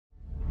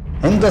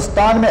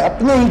हिंदुस्तान में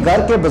अपने ही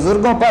घर के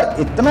बुजुर्गों पर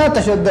इतना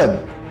तशद्दुद,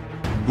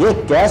 ये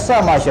कैसा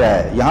माशरा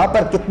है? यहाँ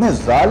पर कितने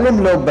जालिम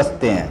लोग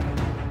बसते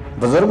हैं।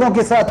 बुजुर्गों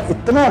के साथ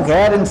इतना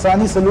गैर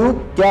इंसानी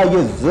सलूक, क्या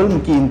ये जुल्म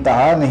की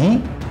इंतहा नहीं?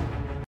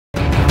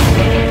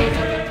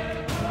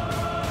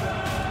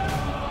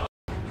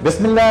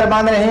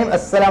 बिस्मिल्लाहिर्रहमानिर्रहीम,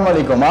 अस्सलाम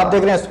वालेकुम। आप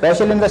देख रहे हैं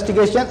स्पेशल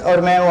इन्वेस्टिगेशन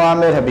और मैं हूं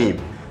आमिर हबीब।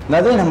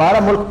 नाज़रीन, हमारा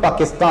मुल्क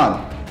पाकिस्तान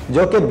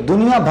जो कि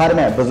दुनिया भर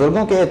में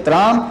बुजुर्गों के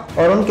एहतराम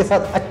और उनके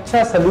साथ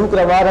अच्छा सलूक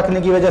रवा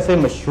रखने की वजह से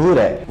मशहूर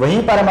है,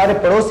 वहीं पर हमारे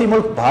पड़ोसी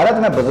मुल्क भारत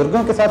में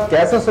बुजुर्गों के साथ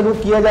कैसा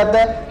सलूक किया जाता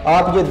है,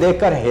 आप ये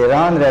देखकर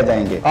हैरान रह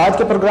जाएंगे। आज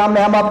के प्रोग्राम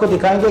में हम आपको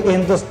दिखाएंगे कि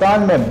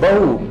हिंदुस्तान में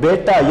बहू,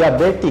 बेटा या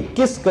बेटी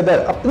किस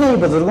कदर अपने ही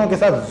बुजुर्गों के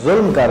साथ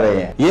जुल्म कर रहे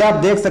हैं। ये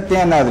आप देख सकते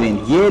हैं नाज़रीन,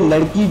 ये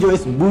लड़की जो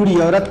इस बूढ़ी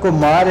औरत को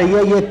मार रही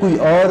है, ये कोई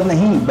और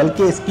नहीं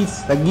बल्कि इसकी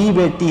सगी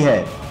बेटी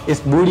है।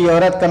 इस बूढ़ी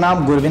औरत का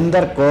नाम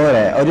गुरविंदर कौर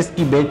है और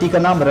इसकी बेटी का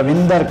नाम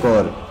रविंदर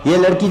कौर। ये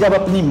लड़की जब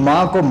अपनी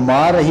मां को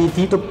मार रही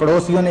थी तो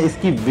पड़ोसियों ने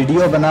इसकी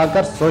वीडियो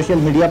बनाकर सोशल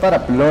मीडिया पर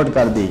अपलोड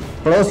कर दी।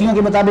 पड़ोसियों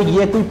के मुताबिक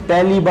ये कोई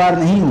पहली बार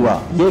नहीं हुआ,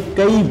 ये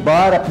कई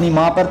बार अपनी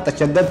मां पर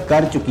तशद्दुद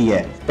कर चुकी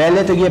है।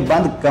 पहले तो ये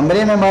बंद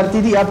कमरे में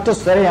मारती थी, अब तो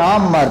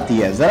सरेआम मारती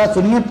है। जरा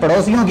सुनिए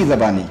पड़ोसियों की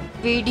ज़बानी।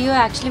 वीडियो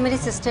एक्चुअली मेरी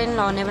सिस्टर इन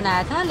लॉ ने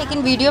बनाया था,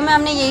 लेकिन वीडियो में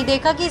हमने यही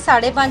देखा कि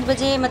 5:30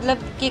 बजे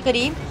के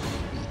करीब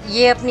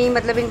ये अपनी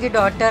इनकी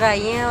डॉटर आई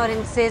हैं और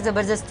इनसे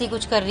ज़बरदस्ती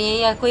कुछ कर रही हैं,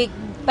 या कोई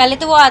पहले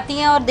तो वो आती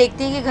हैं और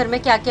देखती हैं कि घर में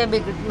क्या क्या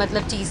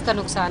चीज़ का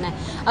नुकसान है।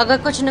 अगर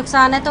कुछ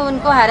नुकसान है तो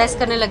उनको हैरेस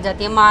करने लग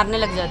जाती है, मारने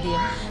लग जाती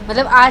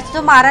है। आज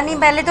तो मारा नहीं,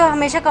 पहले तो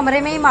हमेशा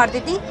कमरे में ही मारती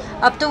थी,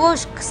 अब तो वो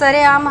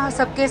सरेआम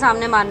सबके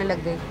सामने मारने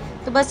लग गई।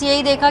 तो बस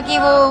यही देखा कि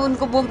वो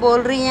उनको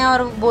बोल रही हैं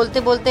और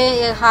बोलते बोलते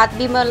हाथ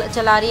भी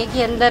चला रही है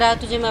कि अंदर आ,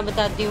 तुझे मैं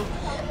बताती हूँ।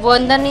 वो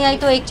अंदर नहीं आई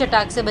तो एक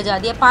चटाक से बजा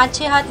दिया।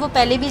 5-6 हाथ वो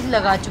पहले भी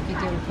लगा चुकी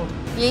थी उनको,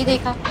 यही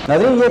देखा।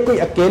 नाज़रीन, ये कोई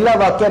अकेला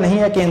वाकया नहीं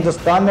है कि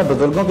हिंदुस्तान में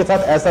बुजुर्गों के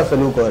साथ ऐसा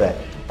सलूक हो रहा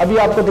है। अभी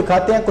आपको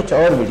दिखाते हैं कुछ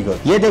और वीडियो।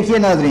 ये देखिए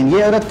नाज़रीन,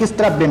 ये औरत किस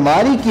तरह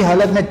बीमारी की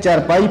हालत में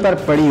चारपाई पर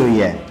पड़ी हुई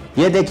है।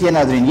 ये देखिए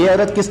नाज़रीन, ये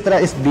औरत किस तरह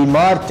इस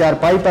बीमार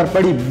चारपाई पर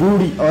पड़ी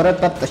बूढ़ी औरत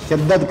पर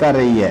तशद्दुद कर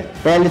रही है।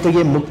 पहले तो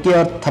ये मुक्के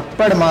और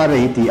थप्पड़ मार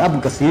रही थी, अब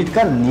घसीट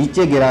कर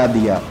नीचे गिरा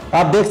दिया।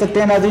 आप देख सकते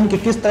हैं नाज़रीन कि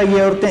किस तरह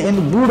ये औरतें इन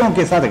बूढ़ों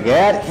के साथ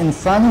गैर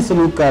इंसानी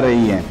सलूक कर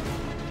रही हैं।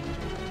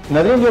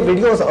 नाज़रीन, ये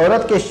वीडियो उस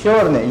औरत के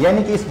शोहर ने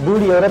यानी कि इस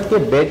बूढ़ी औरत के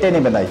बेटे ने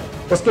बनाई।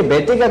 उसके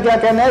बेटे का क्या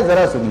कहना है,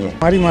 जरा सुनिए।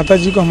 हमारी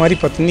माताजी को हमारी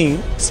पत्नी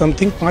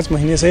समथिंग 5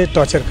 महीने से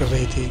टॉर्चर कर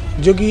रही थी,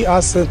 जो कि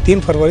आज 3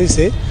 फरवरी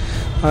से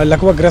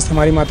लगभग ग्रस्त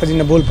हमारी माताजी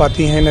न बोल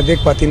पाती हैं, न देख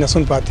पाती, न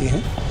सुन पाती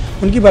हैं।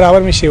 उनकी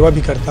बराबर में सेवा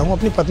भी करता हूँ।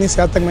 अपनी पत्नी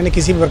से आज तक मैंने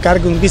किसी प्रकार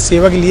की उनकी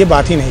सेवा के लिए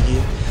बात ही नहीं की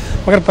है,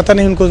 मगर पता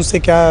नहीं उनको उनसे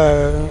क्या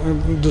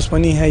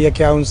दुश्मनी है या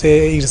क्या उनसे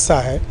ईर्ष्या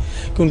है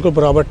कि उनको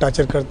बराबर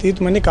टॉर्चर करती है।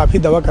 तो मैंने काफ़ी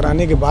दवा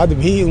कराने के बाद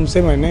भी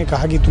उनसे मैंने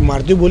कहा कि तुम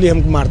मारती हो, बोली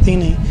हमको मारती ही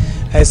नहीं।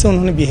 ऐसे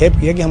उन्होंने बिहेव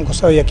किया कि हमको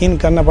सब यकीन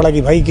करना पड़ा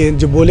कि भाई कि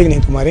जो बोलेंगे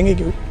नहीं तो मारेंगे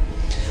क्यों,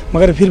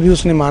 मगर फिर भी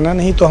उसने माना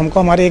नहीं। तो हमको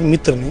हमारे एक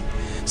मित्र ने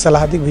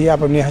सलाह दी, भैया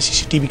आप अपने यहाँ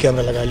CCTV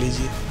कैमरा लगा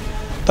लीजिए।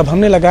 तब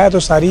हमने लगाया तो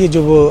सारी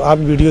जो वो आप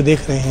वीडियो देख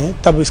रहे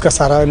हैं, तब इसका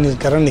सारा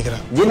निष्करण निकला।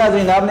 जी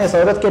नाज़रीन, आपने इस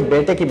औरत के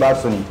बेटे की बात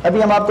सुनी।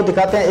 अभी हम आपको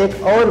दिखाते हैं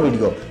एक और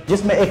वीडियो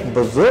जिसमें एक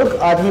बुजुर्ग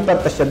आदमी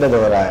पर तशद्दुद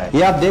हो रहा है।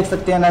 ये आप देख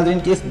सकते हैं नाज़रीन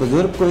कि इस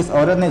बुजुर्ग को इस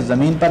औरत ने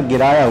जमीन पर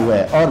गिराया हुआ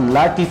है और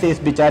लाठी से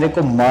इस बेचारे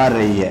को मार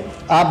रही है।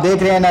 आप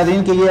देख रहे हैं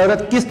नाज़रीन कि ये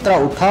औरत किस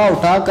तरह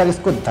उठा कर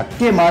इसको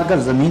धक्के मारकर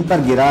जमीन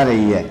पर गिरा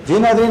रही है। जी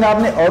नाज़रीन,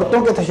 आपने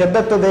औरतों के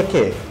तशद्दुद तो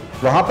देखे,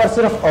 वहां पर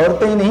सिर्फ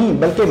औरतें ही नहीं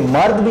बल्कि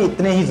मर्द भी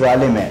इतने ही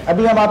जालिम हैं।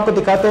 अभी हम आपको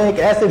दिखाते हैं एक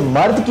ऐसे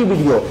मर्द की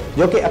वीडियो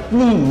जो कि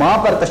अपनी ही मां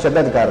पर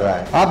तशद्दुद कर रहा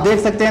है। आप देख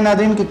सकते हैं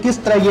नाज़रीन कि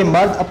किस तरह ये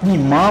मर्द अपनी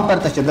मां पर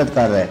तशद्दुद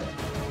कर रहा है।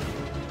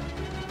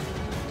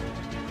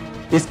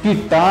 इसकी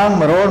टांग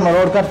मरोड़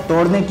मरोड़ कर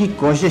तोड़ने की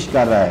कोशिश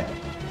कर रहा है।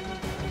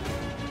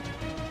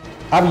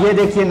 अब ये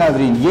देखिए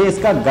नाज़रीन, ये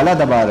इसका गला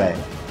दबा रहा है।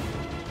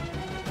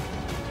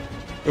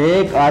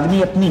 एक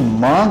आदमी अपनी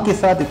मां के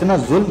साथ इतना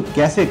जुल्म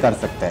कैसे कर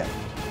सकता है?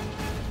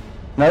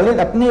 नाज़रीन,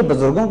 अपने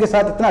बुजुर्गों के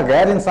साथ इतना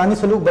गैर इंसानी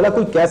सलूक भला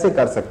कोई कैसे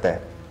कर सकता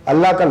है?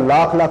 अल्लाह का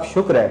लाख लाख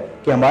शुक्र है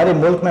कि हमारे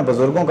मुल्क में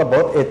बुजुर्गों का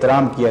बहुत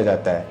एहतराम किया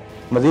जाता है।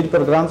 मजीद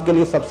प्रोग्राम्स के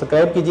लिए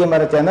सब्सक्राइब कीजिए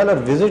हमारा चैनल और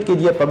विजिट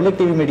कीजिए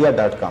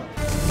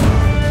publictvmedia.com।